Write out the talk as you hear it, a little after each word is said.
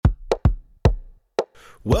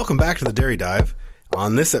Welcome back to the Dairy Dive.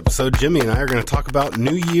 On this episode, Jimmy and I are going to talk about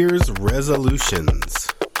New Year's resolutions.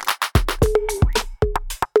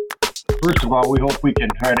 First of all, we hope we can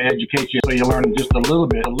try to educate you so you learn just a little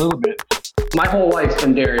bit. My whole life's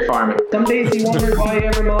been dairy farming. Some days you wonder why you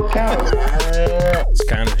ever milk cows. It's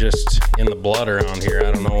kind of just in the blood around here.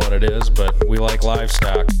 I don't know what it is, but we like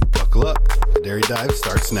livestock. Buckle up. The Dairy Dive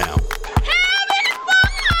starts now.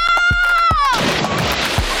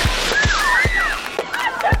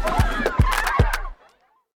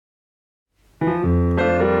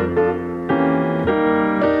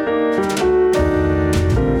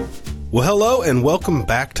 Well, hello and welcome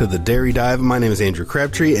back to the Dairy Dive. My name is Andrew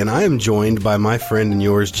Crabtree, and I am joined by my friend and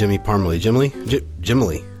yours, Jimmy Parmalee.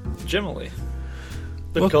 Jimily.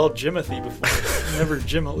 Been called Jimothy before. Never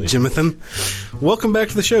Jimily. Jimathan. Welcome back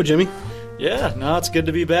to the show, Jimmy. Yeah, no, it's good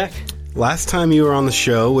to be back. Last time you were on the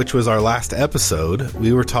show, which was our last episode,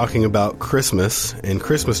 we were talking about Christmas and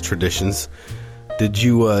Christmas traditions. Did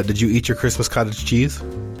you eat your Christmas cottage cheese?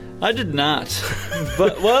 I did not.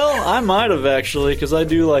 But, well, I might have actually, because I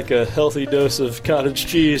do like a healthy dose of cottage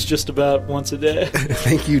cheese just about once a day.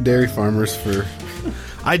 Thank you, dairy farmers, for...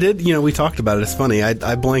 I did, we talked about it. It's funny.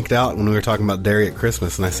 I blanked out when we were talking about dairy at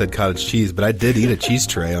Christmas, and I said cottage cheese, but I did eat a cheese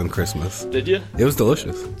tray on Christmas. Did you? It was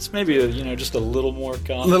delicious. It's maybe, just a little more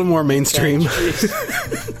common. A little more mainstream.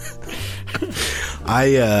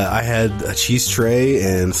 I had a cheese tray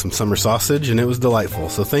and some summer sausage, and it was delightful.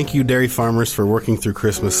 So thank you, dairy farmers, for working through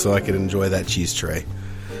Christmas so I could enjoy that cheese tray.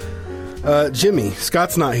 Jimmy,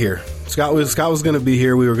 Scott's not here. Scott was going to be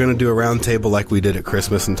here. We were going to do a round table like we did at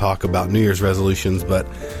Christmas and talk about New Year's resolutions, but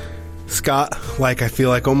Scott, I feel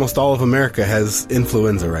like almost all of America, has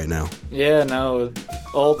influenza right now. Yeah, no,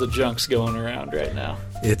 all the junk's going around right now.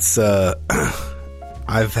 It's,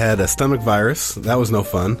 I've had a stomach virus. That was no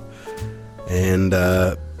fun. And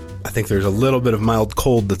I think there's a little bit of mild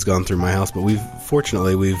cold that's gone through my house, but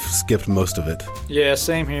fortunately we've skipped most of it. Yeah,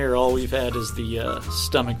 same here. All we've had is the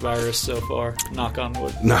stomach virus so far. Knock on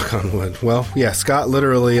wood. Knock on wood. Well, yeah, Scott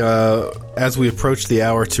literally, as we approached the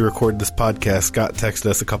hour to record this podcast, Scott texted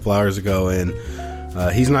us a couple hours ago, and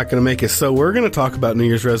he's not going to make it. So we're going to talk about New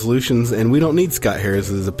Year's resolutions, and we don't need Scott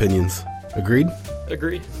Harris's opinions. Agreed?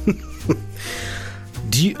 Agreed.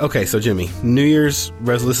 Okay, so Jimmy, New Year's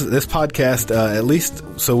resolution. This podcast, at least,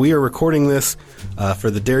 so we are recording this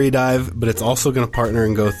for the Dairy Dive, but it's also going to partner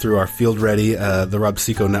and go through our Field Ready, the Rob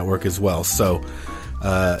Seco network as well. So,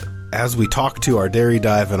 as we talk to our Dairy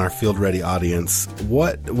Dive and our Field Ready audience,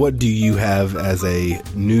 what do you have as a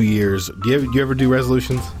New Year's? Do you ever do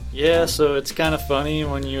resolutions? Yeah, so it's kind of funny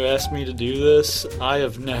when you ask me to do this. I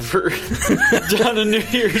have never done a New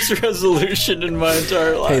Year's resolution in my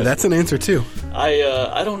entire life. Hey, that's an answer too.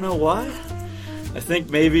 I don't know why. I think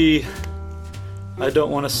maybe I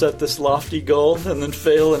don't want to set this lofty goal and then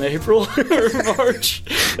fail in April or March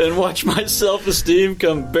and watch my self-esteem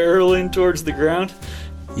come barreling towards the ground.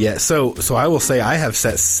 Yeah, so I will say I have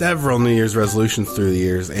set several New Year's resolutions through the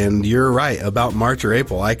years, and you're right, about March or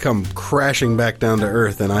April, I come crashing back down to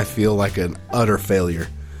earth, and I feel like an utter failure.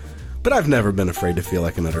 But I've never been afraid to feel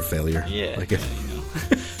like an utter failure. Yeah,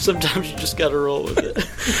 sometimes you just gotta roll with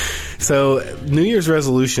it. So, New Year's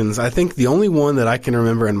resolutions, I think the only one that I can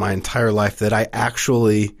remember in my entire life that I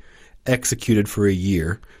actually executed for a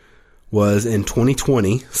year was in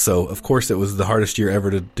 2020, so of course it was the hardest year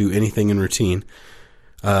ever to do anything in routine.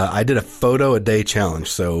 I did a photo a day challenge.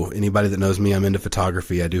 So anybody that knows me, I'm into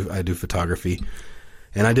photography. I do photography,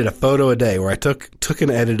 and I did a photo a day where I took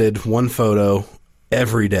and edited one photo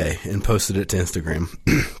every day and posted it to Instagram.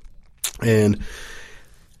 And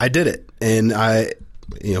I did it. And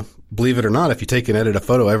believe it or not, if you take and edit a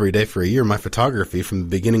photo every day for a year, my photography from the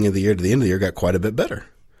beginning of the year to the end of the year got quite a bit better.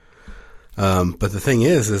 But the thing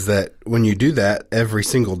is that when you do that every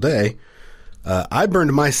single day, I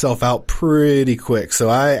burned myself out pretty quick.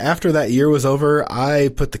 So after that year was over, I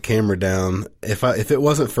put the camera down. If it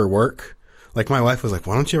wasn't for work, like my wife was like,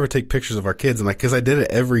 why don't you ever take pictures of our kids? I'm like, because I did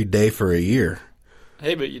it every day for a year.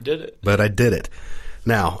 Hey, but you did it. But I did it.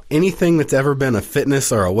 Now, anything that's ever been a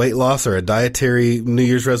fitness or a weight loss or a dietary New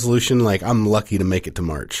Year's resolution, I'm lucky to make it to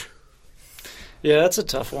March. Yeah, that's a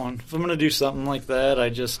tough one. If I'm going to do something like that,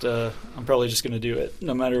 I'm probably just going to do it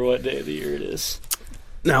no matter what day of the year it is.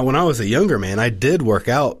 Now, when I was a younger man, I did work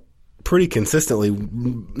out pretty consistently,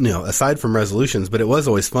 aside from resolutions, but it was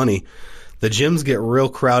always funny. The gyms get real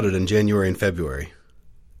crowded in January and February.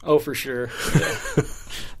 Oh, for sure. Yeah.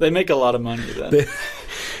 They make a lot of money then.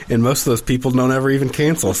 And most of those people don't ever even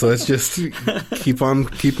cancel, so it's just keep on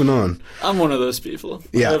keeping on. I'm one of those people.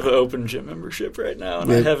 Yeah. I have an open gym membership right now,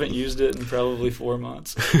 and I haven't used it in probably 4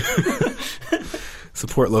 months.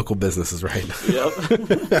 Support local businesses, right? Yep.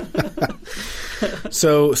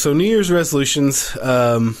 So New Year's resolutions,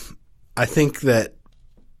 I think that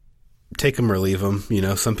take them or leave them. You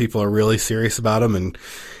know, some people are really serious about them, and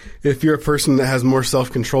if you're a person that has more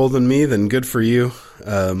self-control than me, then good for you.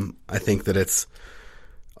 I think that it's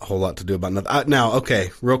a whole lot to do about nothing. Now, okay,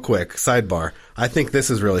 real quick, sidebar. I think this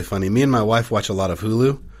is really funny. Me and my wife watch a lot of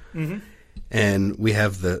Hulu, and we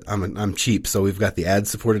have I'm cheap, so we've got the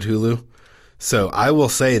ad-supported Hulu. So I will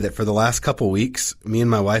say that for the last couple weeks, me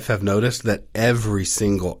and my wife have noticed that every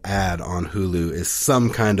single ad on Hulu is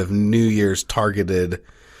some kind of New Year's targeted.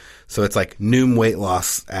 So it's like Noom weight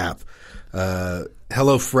loss app,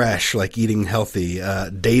 HelloFresh, like eating healthy,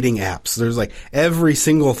 dating apps. There's like every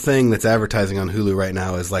single thing that's advertising on Hulu right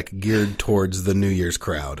now is like geared towards the New Year's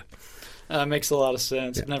crowd. Makes a lot of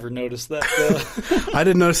sense. Yeah. I've never noticed that, though. I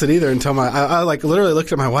didn't notice it either until I like literally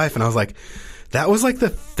looked at my wife and I was like, that was like the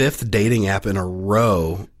 5th dating app in a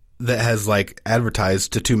row that has like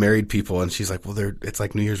advertised to 2 married people. And she's like, well, it's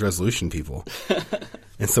like New Year's resolution people.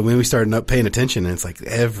 And so when we started paying attention, and it's like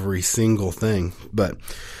every single thing. But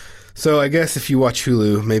so I guess if you watch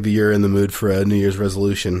Hulu, maybe you're in the mood for a New Year's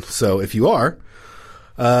resolution. So if you are,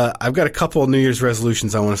 I've got a couple of New Year's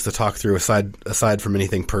resolutions I want us to talk through aside from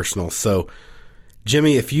anything personal. So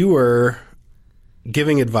Jimmy, if you were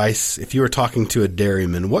giving advice, if you were talking to a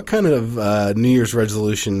dairyman, what kind of New Year's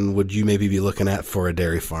resolution would you maybe be looking at for a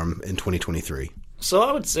dairy farm in 2023? So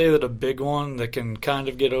I would say that a big one that can kind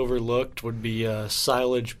of get overlooked would be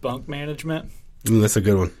silage bunk management. That's a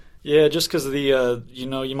good one. Yeah, just because of the,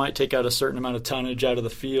 you might take out a certain amount of tonnage out of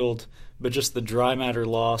the field, but just the dry matter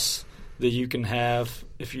loss that you can have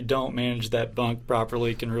if you don't manage that bunk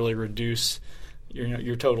properly can really reduce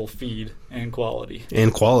your total feed and quality.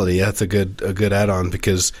 And quality, that's a good add-on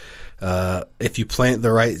because if you plant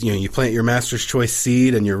the right, you plant your Master's Choice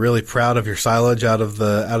seed and you're really proud of your silage out of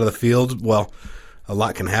the field, well, a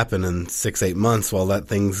lot can happen in 6-8 months while that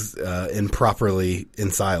thing's improperly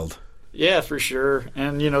ensiled. Yeah, for sure.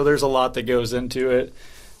 And, there's a lot that goes into it.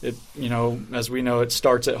 It, as we know, it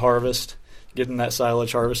starts at harvest, getting that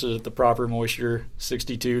silage harvested at the proper moisture,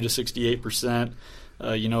 62 to 68%.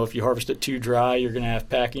 If you harvest it too dry, you're going to have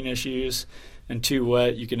packing issues, and too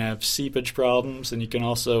wet, you can have seepage problems, and you can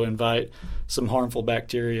also invite some harmful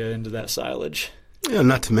bacteria into that silage. Yeah,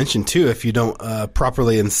 not to mention too, if you don't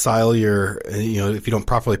properly ensile if you don't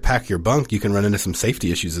properly pack your bunk, you can run into some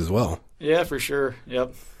safety issues as well. Yeah, for sure.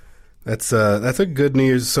 Yep. That's a good New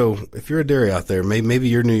Year's. So if you're a dairy out there, maybe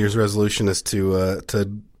your New Year's resolution is to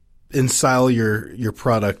ensile your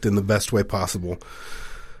product in the best way possible.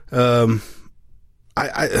 So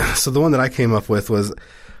the one that I came up with was,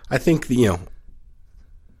 I think,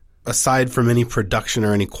 aside from any production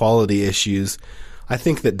or any quality issues, I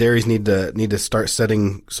think that dairies need to start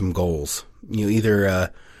setting some goals.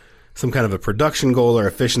 Either some kind of a production goal or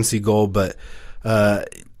efficiency goal. But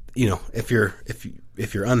if you're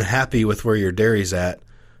unhappy with where your dairy's at,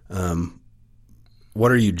 what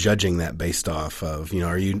are you judging that based off of?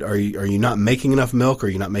 Are you not making enough milk? Or are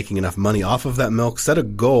you not making enough money off of that milk? Set a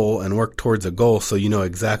goal and work towards a goal so you know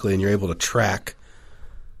exactly, and you're able to track.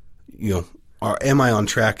 Am I on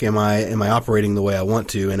track? Am I operating the way I want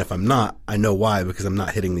to? And if I'm not, I know why, because I'm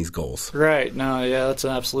not hitting these goals. Right. No, yeah, that's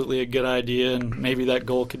absolutely a good idea. And maybe that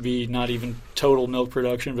goal could be not even total milk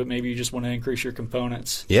production, but maybe you just want to increase your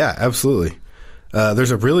components. Yeah, absolutely.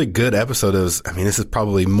 There's a really good episode this is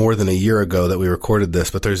probably more than a year ago that we recorded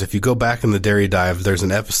this, but if you go back in the Dairy Dive, there's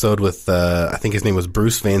an episode with, I think his name was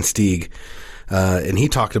Bruce Van Steeg, and he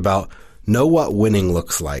talked about know what winning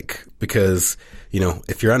looks like, because,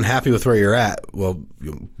 if you're unhappy with where you're at, well,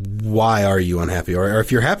 why are you unhappy? Or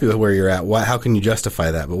if you're happy with where you're at, how can you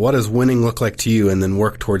justify that? But what does winning look like to you, and then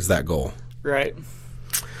work towards that goal? Right.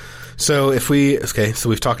 So so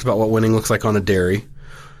we've talked about what winning looks like on a dairy.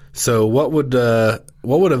 So what would a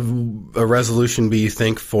resolution be, you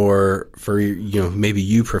think, for maybe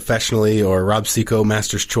you professionally, or Rob Seco,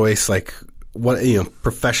 Master's Choice? Like, what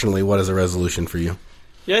professionally, what is a resolution for you?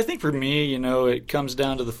 Yeah, I think for me, it comes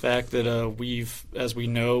down to the fact that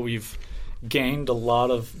we've gained a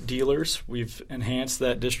lot of dealers. We've enhanced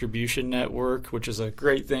that distribution network, which is a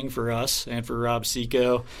great thing for us and for Rob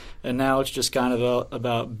Seco. And now it's just kind of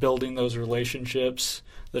about building those relationships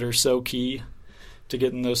that are so key to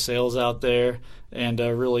getting those sales out there, and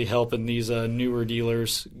really helping these newer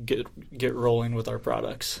dealers get rolling with our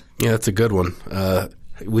products. Yeah, that's a good one.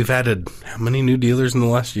 We've added how many new dealers in the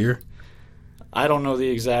last year? I don't know the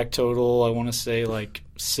exact total. I want to say like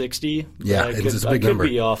 60. Yeah, it's a big number. I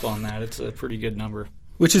could be off on that. It's a pretty good number.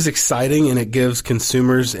 Which is exciting, and it gives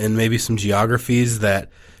consumers and maybe some geographies that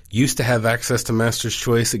used to have access to Master's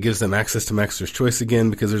Choice. It gives them access to Master's Choice again,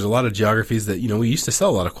 because there's a lot of geographies that, we used to sell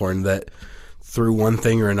a lot of corn that through one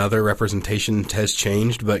thing or another, representation has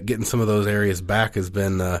changed, but getting some of those areas back has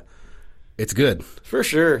been, it's good. For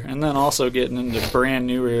sure. And then also getting into brand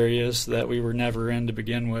new areas that we were never in to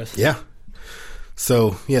begin with. Yeah.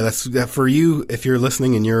 So, yeah, that's for you. If you're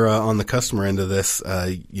listening and you're on the customer end of this,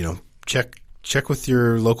 check with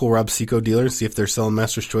your local Robseco dealer and see if they're selling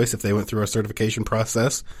Master's Choice, if they went through our certification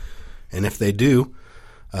process. And if they do,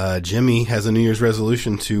 Jimmy has a New Year's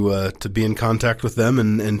resolution to be in contact with them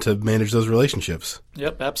and to manage those relationships.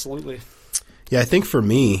 Yep, absolutely. Yeah, I think for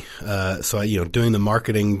me, doing the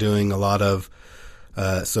marketing, doing a lot of,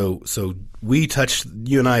 so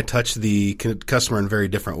you and I touch the customer in very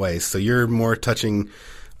different ways. So you're more touching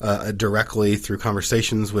directly through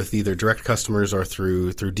conversations with either direct customers or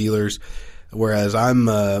through dealers, whereas I'm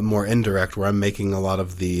more indirect, where I'm making a lot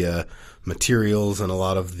of the materials and a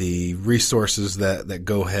lot of the resources that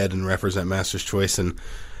go ahead and represent Master's Choice. And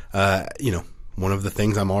one of the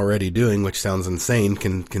things I'm already doing, which sounds insane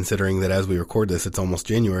considering that as we record this, it's almost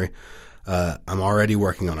January, I'm already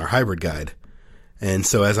working on our hybrid guide. And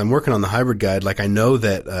so as I'm working on the hybrid guide, I know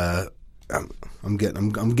that I'm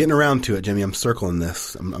getting around to it, Jimmy. I'm circling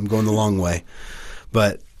this. I'm going the long way.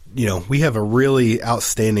 But, we have a really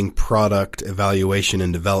outstanding product evaluation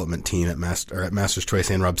and development team at Master's Choice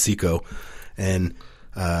and Robseco. And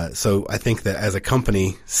so I think that as a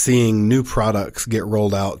company, seeing new products get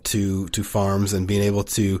rolled out to farms and being able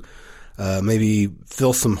to maybe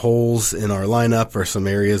fill some holes in our lineup or some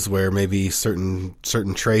areas where maybe certain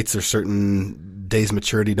traits or certain days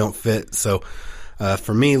maturity don't fit. So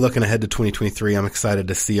for me, looking ahead to 2023, I'm excited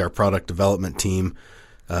to see our product development team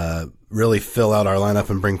really fill out our lineup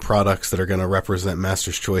and bring products that are going to represent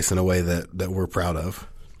Master's Choice in a way that we're proud of.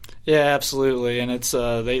 Yeah, absolutely. And it's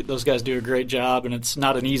those guys do a great job, and it's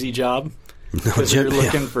not an easy job because you're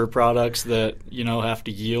looking for products that have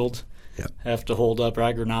to yield, have to hold up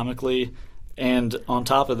agronomically, and on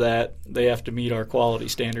top of that, they have to meet our quality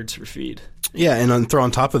standards for feed. Yeah, and throw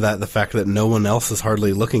on top of that the fact that no one else is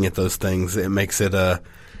hardly looking at those things. It makes it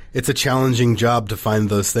it's a challenging job to find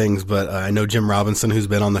those things. But I know Jim Robinson, who's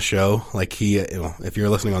been on the show, if you're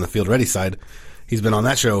listening on the Field Ready side, he's been on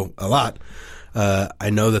that show a lot. I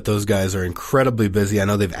know that those guys are incredibly busy. I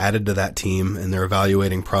know they've added to that team, and they're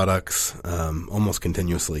evaluating products almost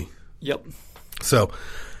continuously. Yep. So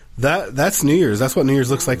that's New Year's. That's what New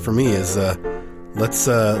Year's looks like for me. Is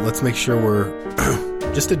let's make sure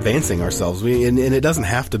we're just advancing ourselves. And it doesn't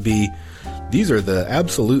have to be. These are the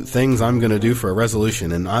absolute things I'm going to do for a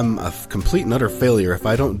resolution, and I'm a complete and utter failure if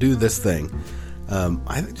I don't do this thing.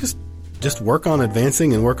 I just work on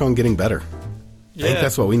advancing and work on getting better. Yeah. I think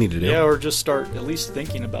that's what we need to do. Yeah, or just start at least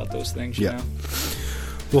thinking about those things. You know?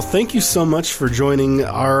 Well, thank you so much for joining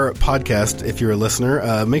our podcast. If you're a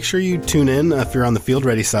listener, make sure you tune in. If you're on the Field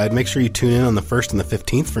Ready side, make sure you tune in on the 1st and the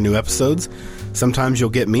 15th for new episodes. Sometimes you'll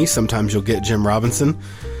get me, sometimes you'll get Jim Robinson.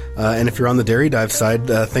 And if you're on the Dairy Dive side,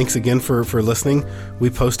 thanks again for listening.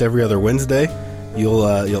 We post every other Wednesday. You'll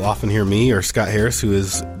often hear me or Scott Harris, who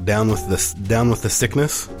is down with the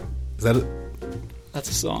sickness. Is that it? That's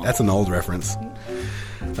a song. That's an old reference.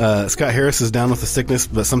 Scott Harris is down with the sickness,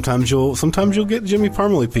 but sometimes you'll get Jimmy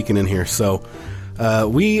Parmalee peeking in here. So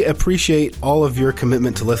we appreciate all of your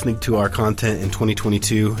commitment to listening to our content in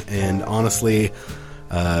 2022. And honestly,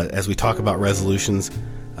 as we talk about resolutions,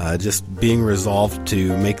 just being resolved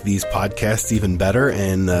to make these podcasts even better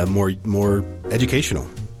and more educational.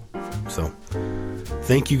 So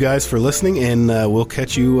thank you guys for listening, and we'll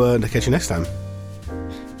catch you next time.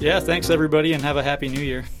 Yeah, thanks everybody, and have a happy new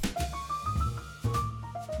year.